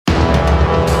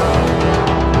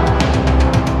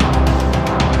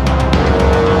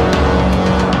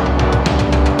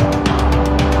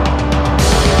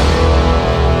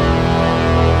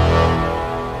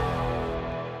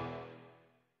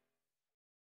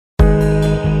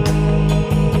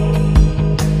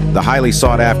The highly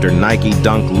sought-after Nike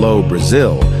Dunk Low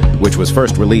Brazil, which was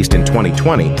first released in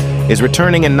 2020, is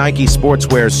returning in Nike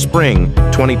Sportswear's Spring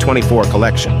 2024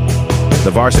 collection.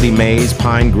 The Varsity Maize,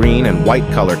 pine green, and white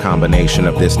color combination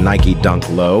of this Nike Dunk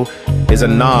Low is a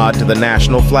nod to the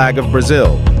national flag of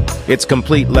Brazil. Its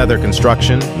complete leather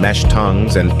construction, mesh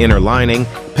tongues, and inner lining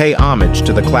pay homage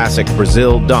to the classic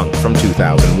Brazil Dunk from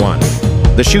 2001.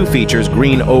 The shoe features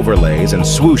green overlays and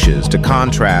swooshes to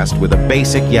contrast with a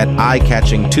basic yet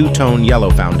eye-catching two-tone yellow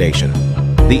foundation.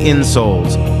 The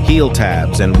insoles, heel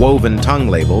tabs, and woven tongue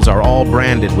labels are all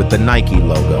branded with the Nike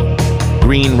logo.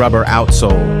 Green rubber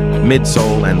outsole,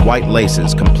 midsole, and white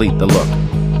laces complete the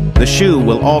look. The shoe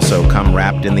will also come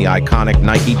wrapped in the iconic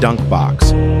Nike Dunk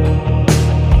box.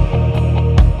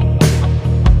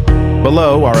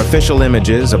 Below are official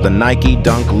images of the Nike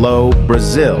Dunk Low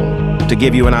Brazil to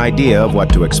give you an idea of what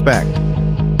to expect.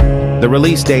 The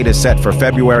release date is set for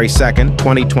February 2nd,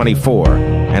 2024,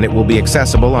 and it will be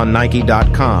accessible on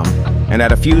Nike.com and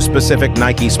at a few specific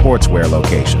Nike Sportswear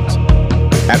locations.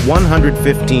 At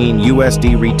 $115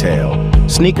 USD retail,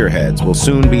 sneakerheads will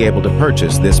soon be able to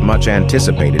purchase this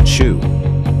much-anticipated shoe.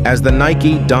 As the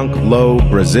Nike Dunk Low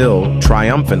Brazil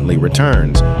triumphantly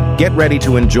returns, get ready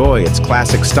to enjoy its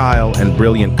classic style and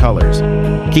brilliant colors.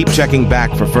 Keep checking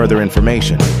back for further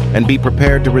information, and be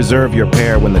prepared to reserve your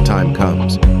pair when the time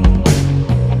comes.